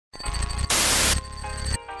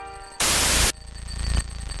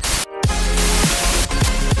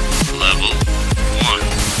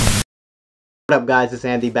What up guys, it's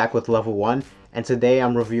Andy back with Level 1, and today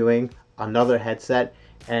I'm reviewing another headset,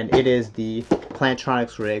 and it is the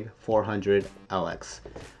Plantronics Rig 400 LX.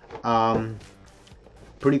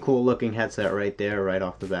 Pretty cool looking headset right there, right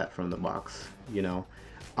off the bat from the box, you know.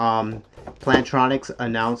 Plantronics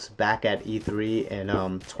announced back at E3 in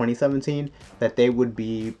 2017 that they would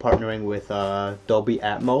be partnering with Dolby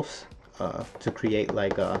Atmos to create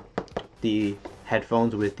like the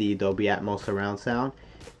headphones with the Dolby Atmos surround sound.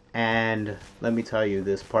 And let me tell you,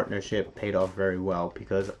 this partnership paid off very well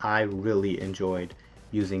because I really enjoyed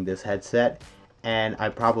using this headset, and I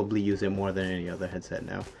probably use it more than any other headset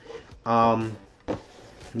now.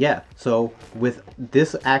 Yeah, so with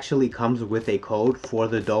this actually comes with a code for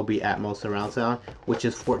the Dolby Atmos surround sound, which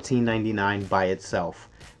is $14.99 by itself,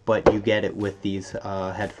 but you get it with these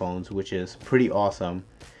headphones, which is pretty awesome.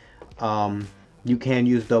 You can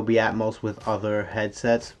use Dolby Atmos with other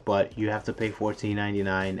headsets, but you have to pay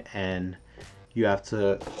 $14.99 and you have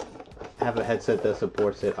to have a headset that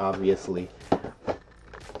supports it, obviously.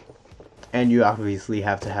 And you obviously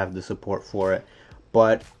have to have the support for it.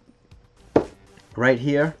 But right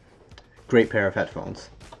here, great pair of headphones.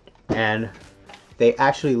 And they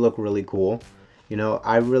actually look really cool. You know,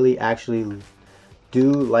 I really actually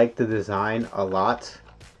do like the design a lot.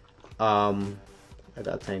 I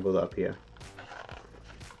got tangled up here.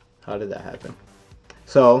 How did that happen?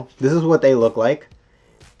 So this is what they look like,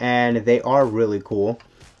 and they are really cool.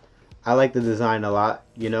 I like the design a lot.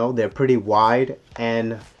 You know, they're pretty wide,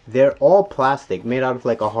 and they're all plastic, made out of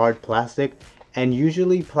like a hard plastic. And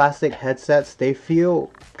usually plastic headsets, they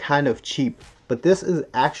feel kind of cheap, but this is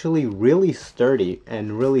actually really sturdy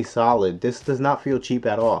and really solid. This does not feel cheap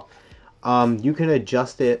at all. You can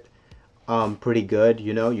adjust it pretty good.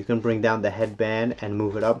 You know, you can bring down the headband and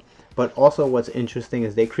move it up. But also what's interesting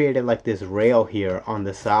is they created like this rail here on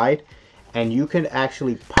the side, and you can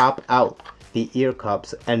actually pop out the ear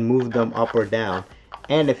cups and move them up or down.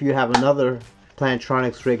 And if you have another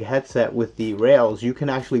Plantronics Rig headset with the rails, you can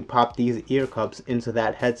actually pop these ear cups into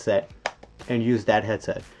that headset and use that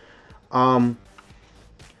headset.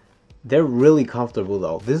 They're really comfortable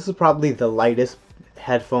though. This is probably the lightest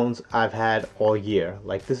headphones I've had all year.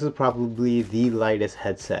 Like, this is probably the lightest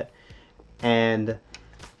headset, and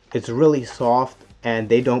it's really soft and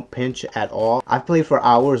they don't pinch at all. I've played for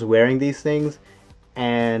hours wearing these things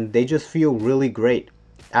and they just feel really great.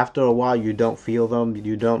 After a while you don't feel them,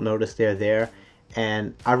 you don't notice they're there.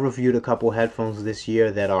 And I reviewed a couple headphones this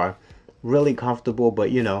year that are really comfortable,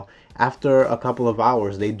 but you know, after a couple of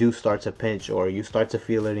hours they do start to pinch, or you start to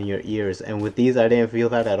feel it in your ears, and with these I didn't feel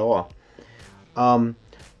that at all.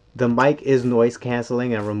 The mic is noise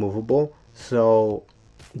canceling and removable, so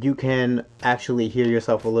you can actually hear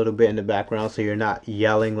yourself a little bit in the background, so you're not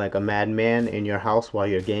yelling like a madman in your house while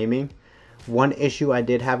you're gaming. One issue I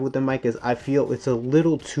did have with the mic is I feel it's a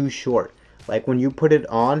little too short. Like when you put it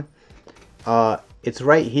on, it's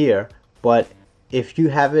right here, but if you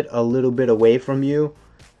have it a little bit away from you,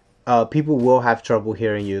 people will have trouble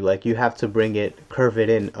hearing you. Like, you have to curve it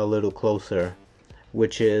in a little closer,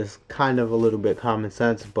 which is kind of a little bit common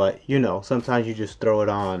sense, but you know, sometimes you just throw it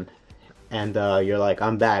on and you're like,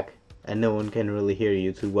 I'm back, and no one can really hear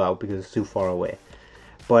you too well because it's too far away.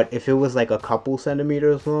 But if it was like a couple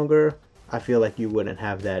centimeters longer, I feel like you wouldn't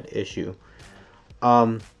have that issue.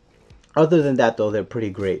 Other than that though, they're pretty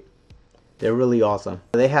great. They're really awesome.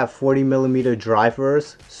 They have 40mm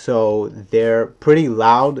drivers, so they're pretty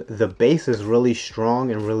loud. The bass is really strong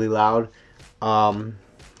and really loud.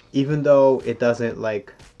 Even though it doesn't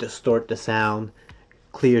like distort the sound,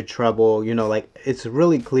 clear treble, you know, like it's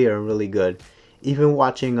really clear and really good. Even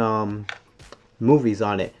watching movies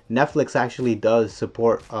on it, Netflix actually does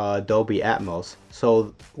support Dolby Atmos,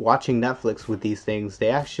 so watching Netflix with these things, they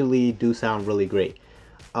actually do sound really great.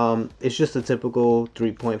 It's just a typical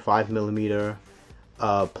 3.5mm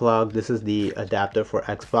plug. This is the adapter for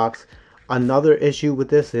Xbox. Another issue with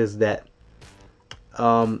this is that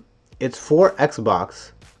it's for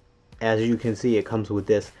Xbox. As you can see, it comes with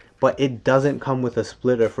this, but it doesn't come with a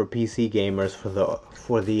splitter for PC gamers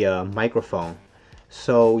for the microphone.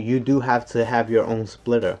 So you do have to have your own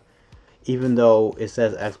splitter, even though it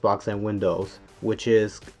says Xbox and Windows, which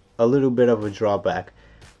is a little bit of a drawback.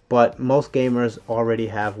 But most gamers already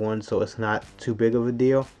have one, so it's not too big of a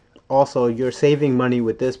deal. Also, you're saving money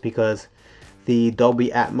with this because the Dolby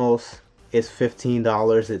Atmos is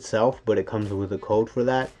 $15 itself, but it comes with a code for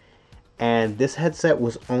that. And this headset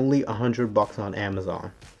was only $100 on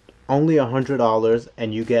Amazon. Only $100,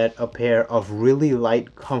 and you get a pair of really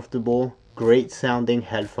light, comfortable, great sounding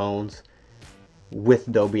headphones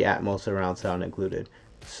with Dolby Atmos surround sound included.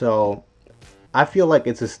 So I feel like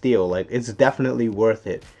it's a steal. Like, it's definitely worth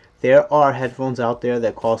it. there are headphones out there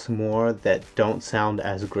that cost more that don't sound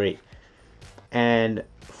as great. And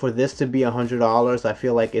for this to be $100, I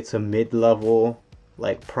feel like it's a mid-level,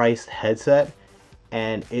 like, priced headset,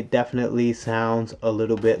 and it definitely sounds a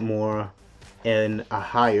little bit more in a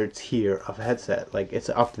higher tier of headset. Like, it's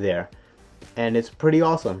up there, and it's pretty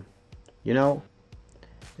awesome. You know,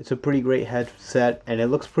 it's a pretty great headset, and it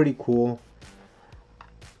looks pretty cool.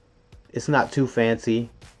 It's not too fancy,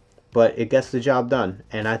 but it gets the job done.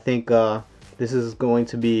 And I think this is going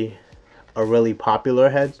to be a really popular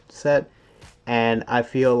headset, and I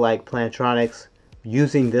feel like Plantronics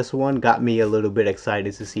using this one got me a little bit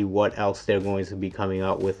excited to see what else they're going to be coming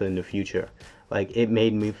out with in the future. Like, it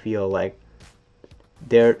made me feel like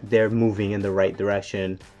they're moving in the right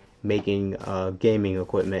direction, making gaming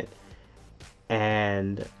equipment,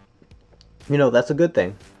 and you know, that's a good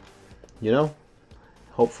thing. You know,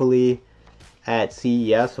 hopefully at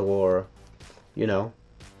CES or, you know,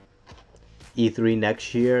 E3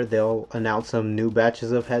 next year, they'll announce some new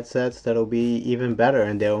batches of headsets that'll be even better,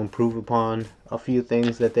 and they'll improve upon a few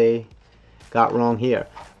things that they got wrong here.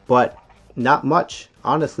 But not much.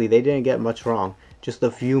 Honestly, they didn't get much wrong. Just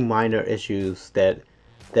a few minor issues that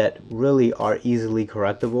really are easily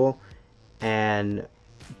correctable and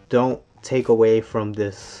don't take away from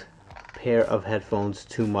this pair of headphones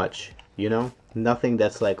too much, you know? Nothing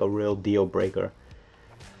that's like a real deal breaker.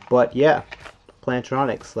 But yeah,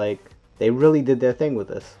 Plantronics, like, they really did their thing with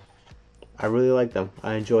this. I really like them.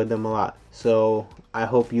 I enjoyed them a lot. So I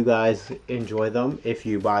hope you guys enjoy them if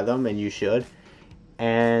you buy them, and you should.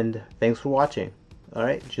 And thanks for watching.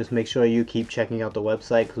 Alright, just make sure you keep checking out the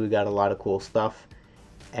website, because we got a lot of cool stuff,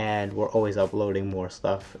 and we're always uploading more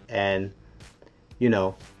stuff. And you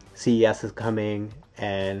know, CES is coming,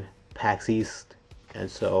 and PAX East, and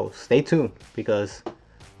so stay tuned, because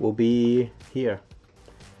we'll be here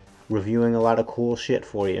reviewing a lot of cool shit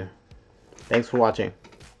for you. Thanks for watching.